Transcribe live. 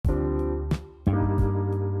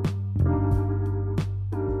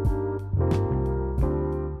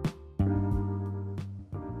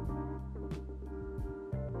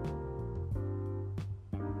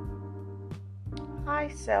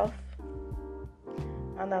self.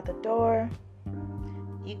 Another door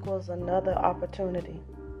equals another opportunity.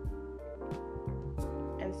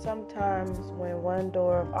 And sometimes when one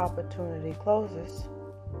door of opportunity closes,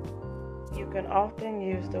 you can often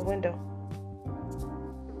use the window.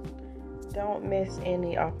 Don't miss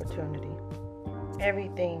any opportunity.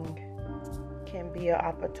 Everything can be an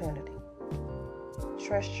opportunity.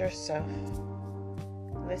 Trust yourself.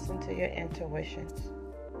 Listen to your intuitions.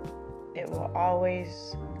 It will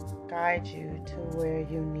always guide you to where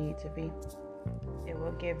you need to be. It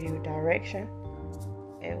will give you direction.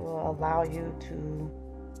 It will allow you to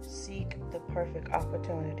seek the perfect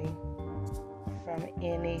opportunity from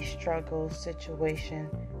any struggle, situation,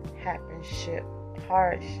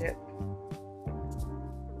 hardship.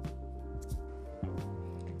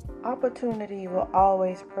 Opportunity will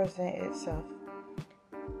always present itself.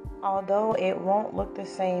 Although it won't look the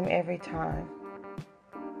same every time,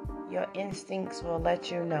 your instincts will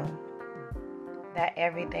let you know that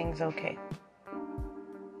everything's okay.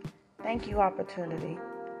 Thank you, opportunity,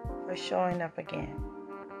 for showing up again.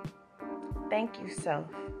 Thank you, self,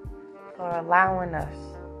 for allowing us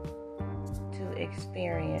to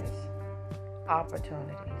experience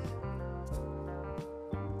opportunities.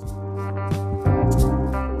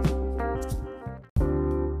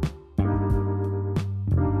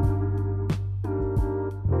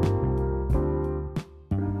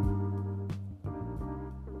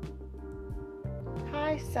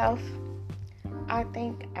 Hi, self. I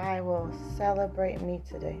think I will celebrate me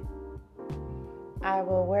today. I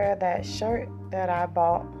will wear that shirt that I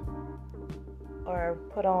bought or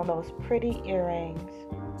put on those pretty earrings.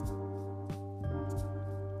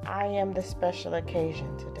 I am the special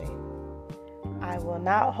occasion today. I will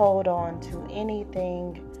not hold on to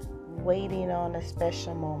anything waiting on a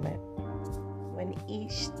special moment. When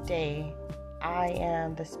each day I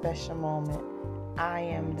am the special moment, I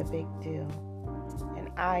am the big deal,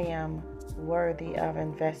 and I am worthy of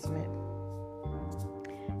investment.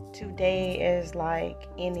 Today is like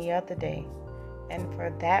any other day, and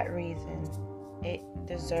for that reason, it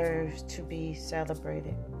deserves to be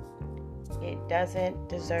celebrated. It doesn't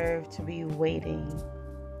deserve to be waiting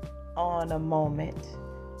on a moment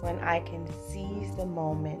when I can seize the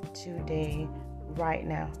moment today, right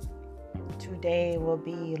now. Today will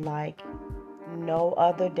be like no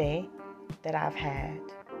other day that I've had,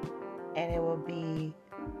 and it will be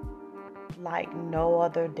like no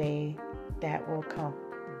other day that will come.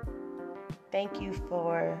 Thank you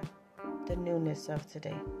for the newness of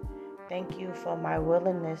today. Thank you for my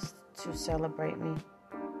willingness to celebrate me.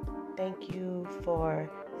 Thank you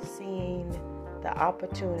for seeing the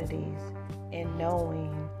opportunities and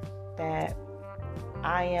knowing that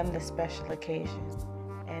I am the special occasion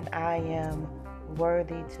and I am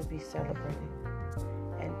worthy to be celebrated.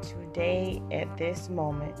 And today, at this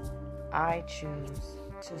moment, I choose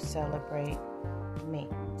to celebrate me.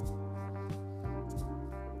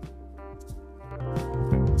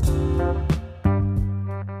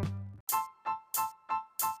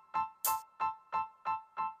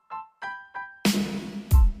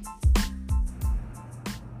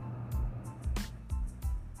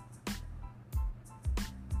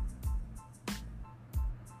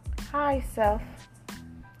 Hi, self.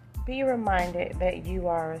 Be reminded that you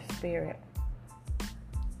are a spirit,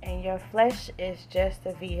 and your flesh is just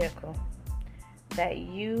a vehicle that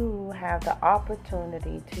you have the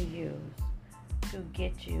opportunity to use to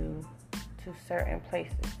get you to certain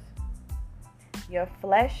places. Your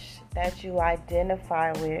flesh that you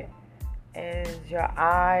identify with is your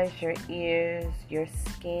eyes, your ears, your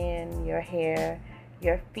skin, your hair,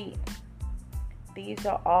 your feet. These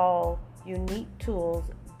are all unique tools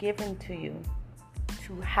given to you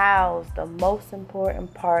to house the most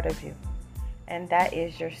important part of you, and that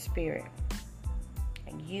is your spirit.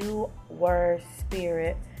 You were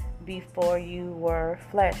spirit before you were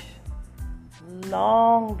flesh.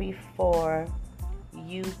 Long before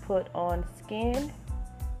you put on skin,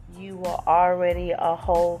 you were already a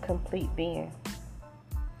whole, complete being.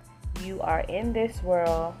 You are in this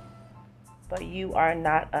world, but you are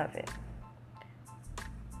not of it.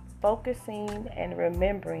 Focusing and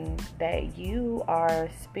remembering that you are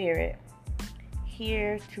a spirit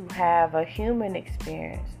here to have a human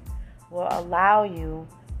experience will allow you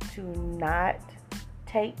to not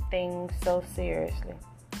take things so seriously.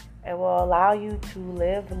 It will allow you to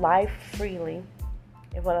live life freely.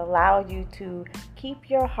 It will allow you to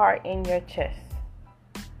keep your heart in your chest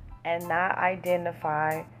and not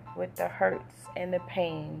identify with the hurts and the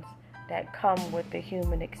pains that come with the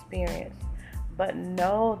human experience. But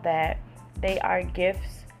know that they are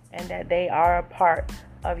gifts and that they are a part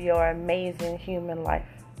of your amazing human life.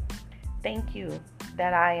 Thank you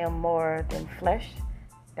that I am more than flesh,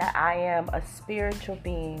 that I am a spiritual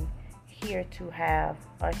being here to have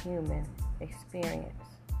a human experience.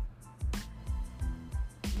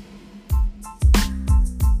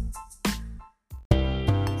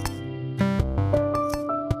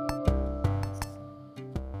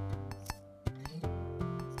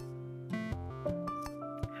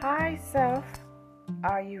 Hi, self.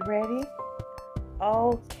 Are you ready?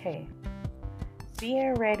 Okay.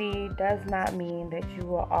 Being ready does not mean that you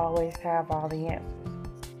will always have all the answers.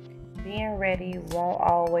 Being ready won't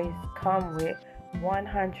always come with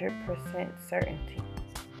 100% certainty,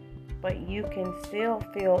 but you can still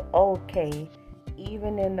feel okay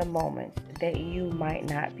even in the moments that you might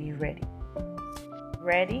not be ready.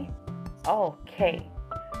 Ready? Okay.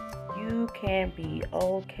 You can be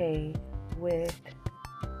okay with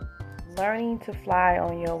learning to fly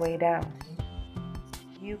on your way down.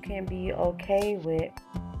 You can be okay with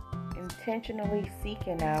intentionally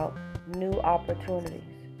seeking out new opportunities.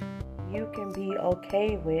 You can be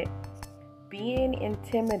okay with being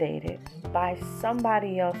intimidated by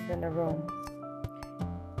somebody else in the room.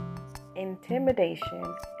 Intimidation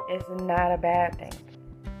is not a bad thing.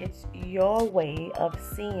 It's your way of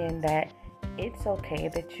seeing that it's okay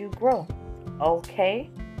that you grow. Okay?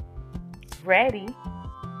 Ready?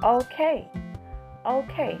 Okay.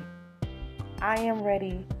 Okay. I am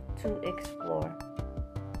ready to explore.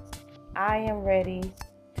 I am ready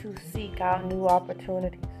to seek out new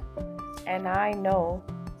opportunities. And I know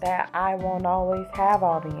that I won't always have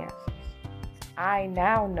all the answers. I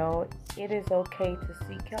now know it is okay to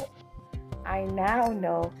seek help. I now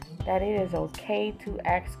know that it is okay to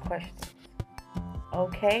ask questions.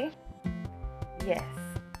 Okay? Yes,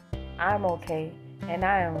 I'm okay, and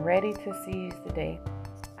I am ready to seize the day.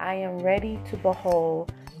 I am ready to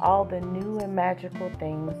behold all the new and magical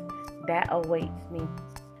things that awaits me,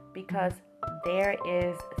 because there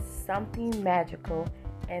is something magical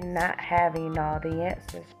in not having all the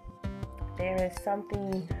answers. There is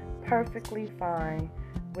something perfectly fine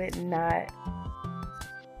with not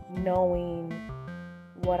knowing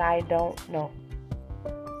what I don't know,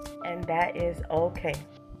 and that is okay.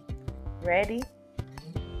 Ready?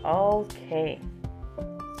 Okay.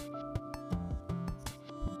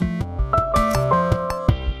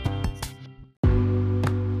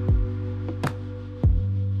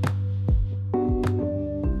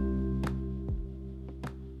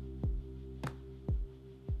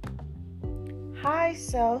 Hi,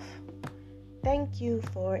 self. Thank you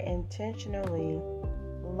for intentionally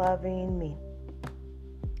loving me.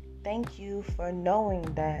 Thank you for knowing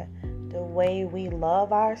that the way we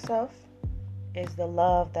love ourselves is the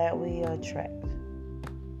love that we attract.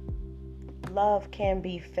 Love can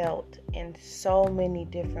be felt in so many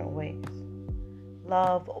different ways.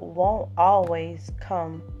 Love won't always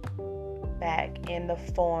come back in the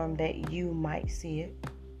form that you might see it.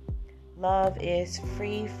 Love is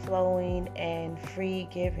free flowing and free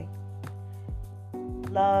giving.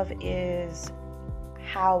 Love is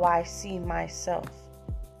how I see myself.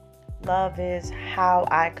 Love is how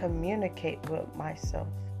I communicate with myself.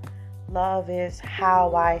 Love is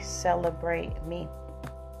how I celebrate me.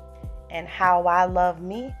 And how I love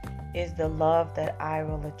me is the love that I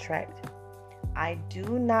will attract. I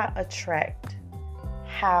do not attract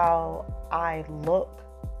how I look,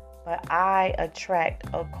 but I attract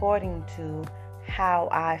according to how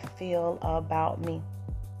I feel about me.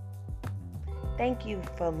 Thank you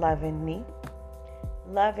for loving me.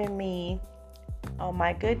 Loving me on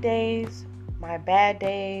my good days, my bad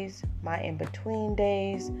days, my in-between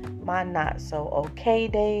days, my not so okay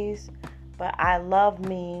days. But I love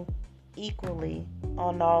me equally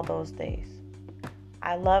on all those days.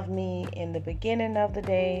 I love me in the beginning of the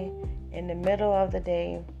day, in the middle of the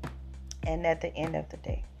day, and at the end of the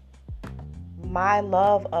day. My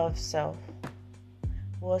love of self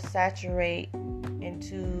will saturate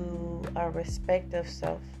into a respect of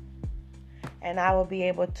self, and I will be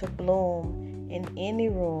able to bloom in any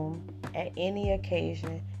room, at any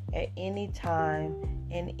occasion, at any time,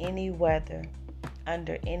 in any weather,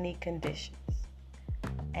 under any conditions.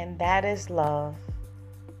 And that is love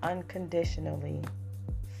unconditionally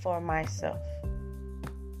for myself.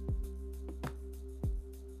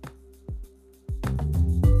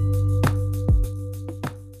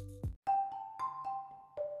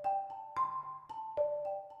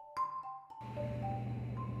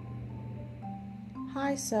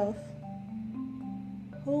 Hi, self.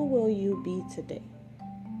 Who will you be today?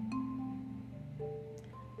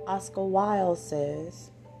 Oscar Wilde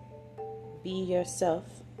says, be yourself,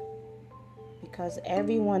 because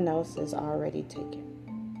everyone else is already taken.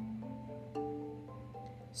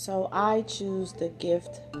 So I choose the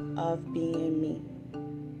gift of being me.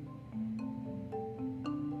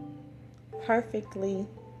 perfectly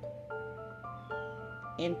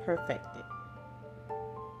imperfected.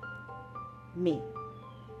 Me.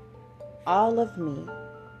 All of me.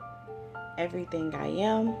 Everything I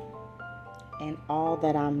am and all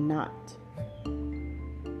that I'm not.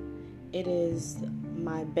 It is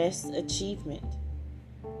my best achievement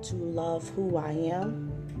to love who I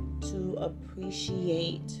am, to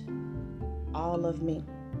appreciate all of me,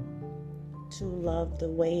 to love the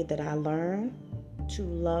way that I learn, to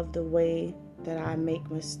love the way that I make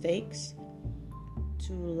mistakes,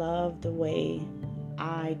 to love the way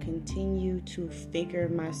I continue to figure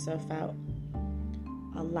myself out,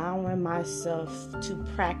 allowing myself to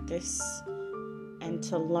practice and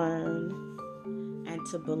to learn and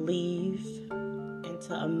to believe and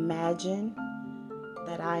to imagine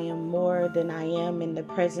that I am more than I am in the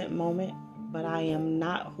present moment, but I am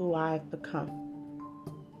not who I've become.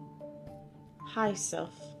 Hi,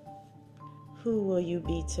 self. Who will you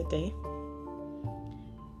be today?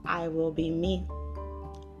 I will be me,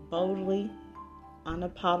 boldly,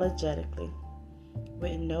 unapologetically,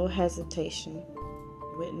 with no hesitation,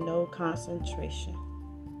 with no concentration.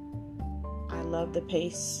 I love the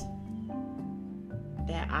pace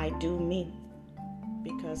that I do me,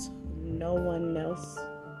 because no one else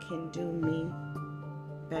can do me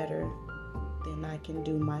better than I can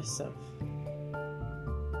do myself.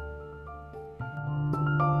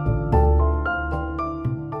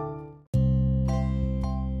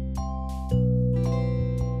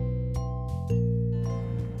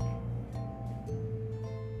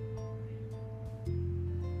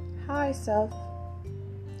 Hi, self.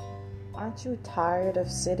 Aren't you tired of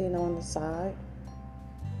sitting on the side?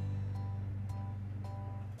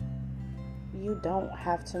 You don't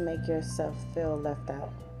have to make yourself feel left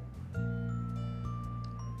out.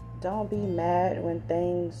 Don't be mad when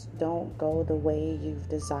things don't go the way you've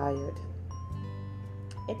desired.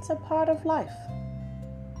 It's a part of life.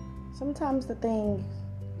 Sometimes the thing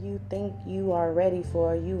you think you are ready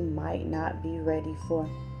for, you might not be ready for.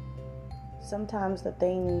 Sometimes the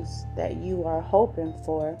things that you are hoping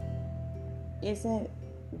for isn't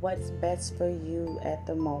what's best for you at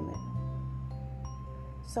the moment.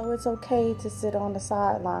 So it's okay to sit on the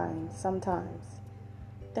sidelines sometimes.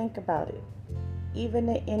 Think about it. Even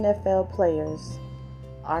the NFL players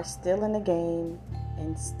are still in the game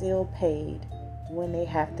and still paid when they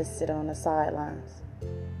have to sit on the sidelines.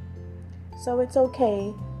 So it's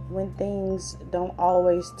okay when things don't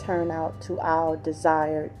always turn out to our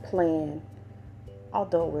desired plan,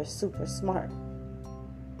 although we're super smart.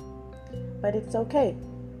 But it's okay.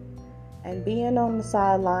 And being on the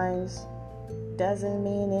sidelines doesn't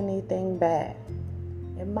mean anything bad.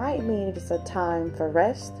 It might mean it's a time for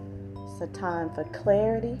rest, it's a time for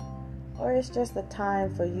clarity, or it's just a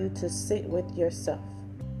time for you to sit with yourself.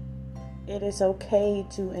 It is okay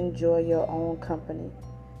to enjoy your own company.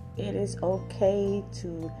 It is okay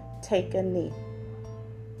to take a knee.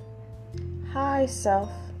 Hi,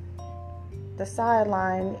 self. The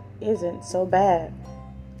sideline isn't so bad.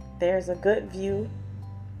 There's a good view.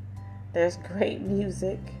 There's great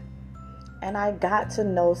music. And I got to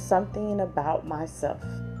know something about myself.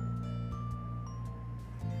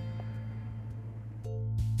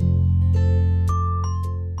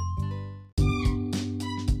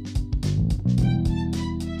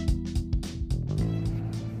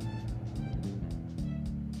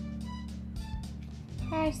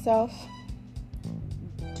 Hi, self.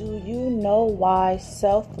 Do you know why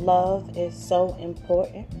self-love is so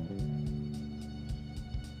important?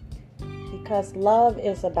 Because love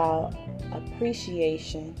is about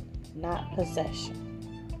appreciation, not possession.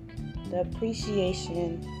 The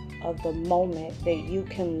appreciation of the moment that you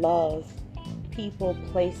can love people,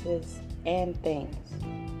 places, and things.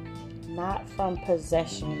 Not from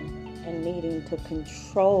possession and needing to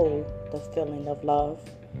control the feeling of love,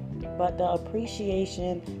 but the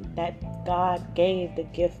appreciation that God gave the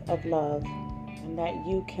gift of love, and that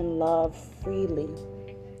you can love freely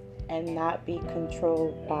and not be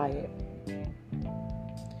controlled by it.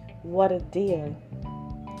 What a deal.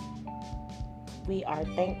 We are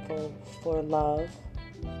thankful for love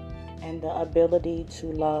and the ability to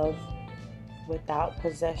love without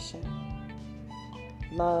possession.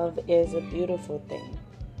 Love is a beautiful thing,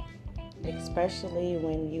 especially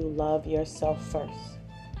when you love yourself first.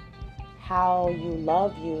 How you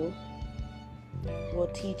love you will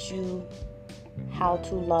teach you how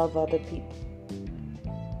to love other people.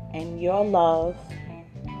 And your love,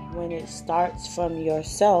 when it starts from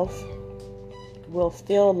yourself, will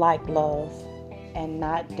feel like love and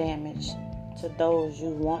not damage to those you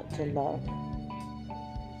want to love.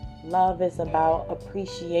 Love is about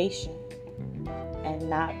appreciation and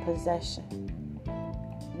not possession.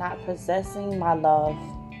 not possessing my love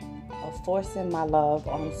or forcing my love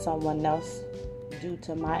on someone else due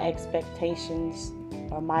to my expectations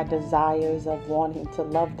or my desires of wanting to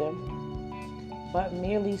love them, but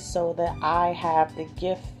merely so that I have the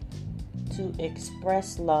gift to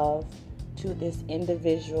express love to this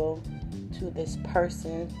individual, to this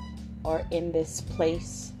person, or in this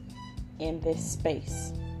place, in this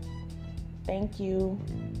space. Thank you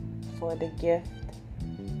for the gift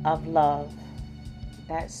of love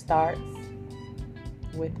that starts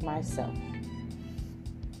with myself.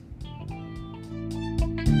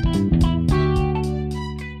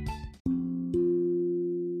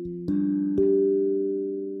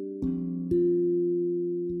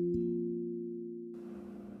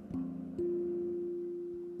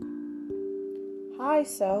 Hi,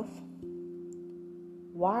 self.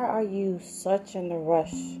 Why are you such in a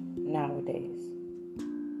rush nowadays?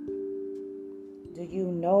 Do you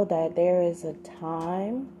know that there is a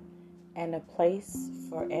time and a place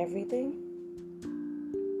for everything?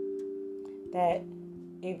 That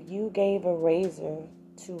if you gave a razor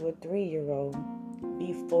to a 3-year-old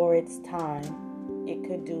before its time, it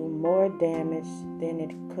could do more damage than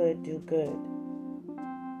it could do good.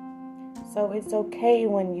 So it's okay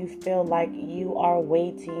when you feel like you are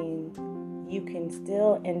waiting. You can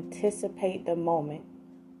still anticipate the moment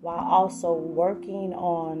while also working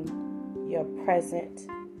on your present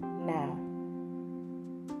now.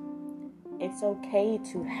 It's okay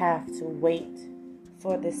to have to wait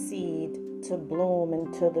for the seed to bloom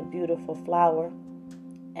into the beautiful flower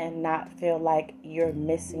and not feel like you're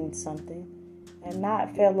missing something and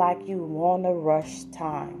not feel like you want to rush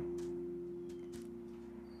time.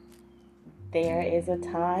 There is a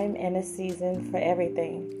time and a season for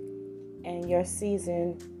everything, and your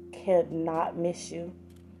season could not miss you.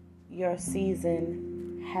 Your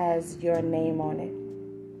season has your name on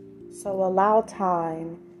it. So allow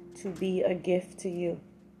time to be a gift to you.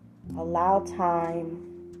 Allow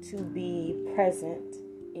time to be present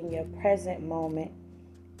in your present moment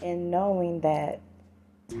and knowing that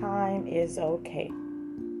time is okay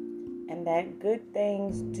and that good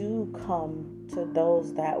things do come to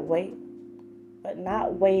those that wait, but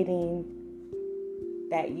not waiting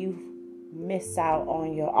that you miss out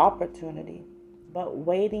on your opportunity, but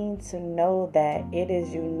waiting to know that it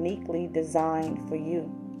is uniquely designed for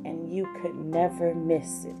you and you could never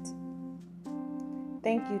miss it.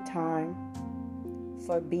 Thank you, time,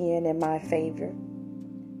 for being in my favor.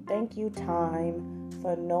 Thank you, time,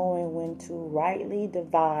 for knowing when to rightly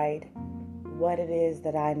divide what it is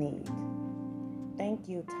that I need. Thank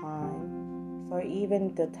you, time, for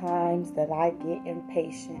even the times that I get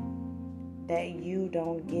impatient, that you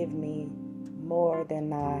don't give me more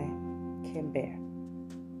than I can bear.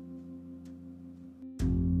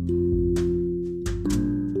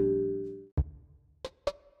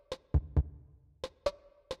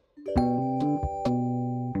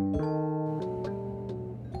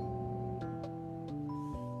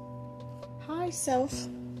 Hi, self.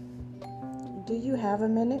 Do you have a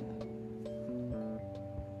minute?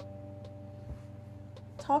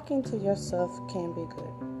 Talking to yourself can be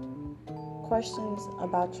good. Questions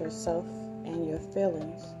about yourself and your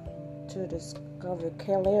feelings to discover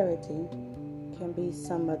clarity can be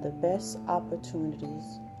some of the best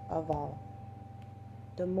opportunities of all.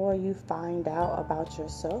 The more you find out about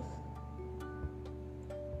yourself,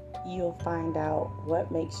 you'll find out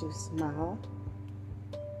what makes you smile.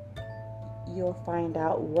 You'll find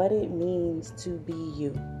out what it means to be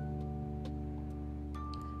you.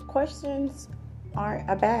 Questions aren't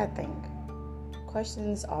a bad thing.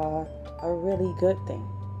 Questions are a really good thing.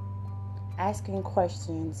 Asking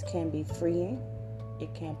questions can be freeing.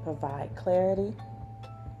 It can provide clarity.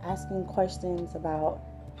 Asking questions about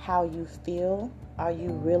how you feel. Are you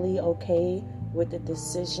really okay with the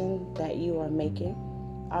decision that you are making?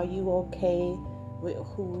 Are you okay with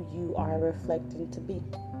who you are reflecting to be?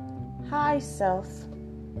 Hi, self.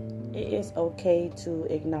 It is okay to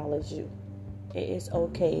acknowledge you. It is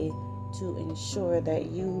okay to ensure that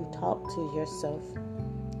you talk to yourself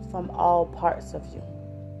from all parts of you.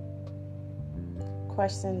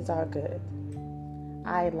 Questions are good.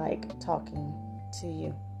 I like talking to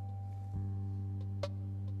you.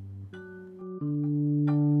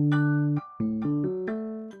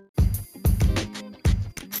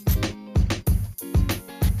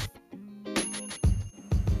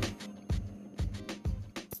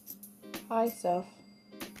 Hi, self.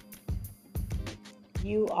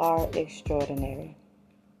 You are extraordinary.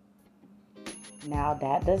 Now,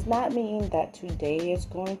 that does not mean that today is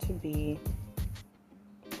going to be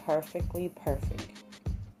perfectly perfect.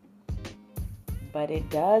 But it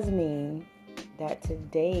does mean that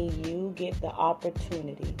today you get the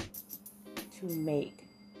opportunity to make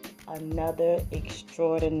another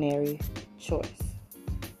extraordinary choice.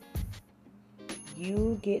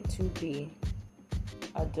 You get to be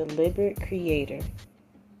a deliberate creator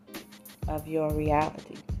of your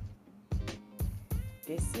reality.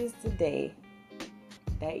 This is the day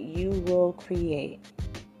that you will create.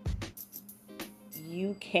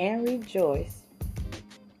 You can rejoice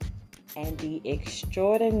and be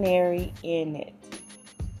extraordinary in it.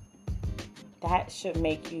 That should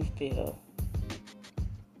make you feel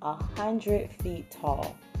 100 feet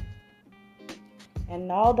tall.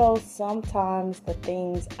 And although sometimes the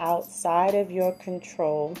things outside of your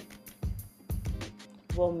control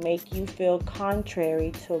will make you feel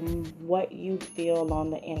contrary to what you feel on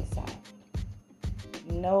the inside,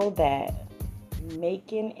 know that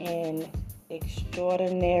making an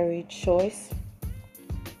extraordinary choice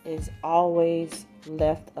is always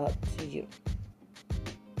left up to you.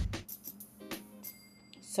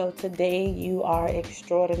 So today you are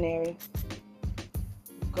extraordinary.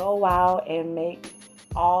 Go out and make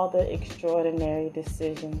all the extraordinary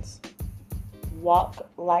decisions. Walk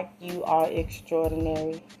like you are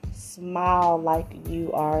extraordinary. Smile like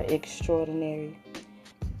you are extraordinary.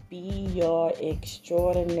 Be your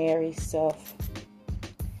extraordinary self.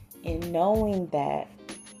 And knowing that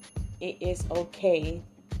it is okay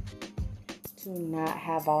to not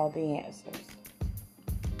have all the answers.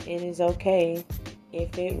 It is okay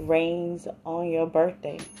if it rains on your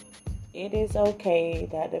birthday. It is okay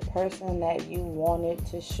that the person that you wanted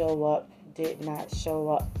to show up did not show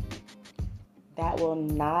up. That will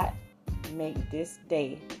not make this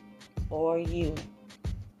day or you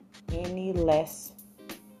any less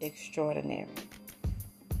extraordinary.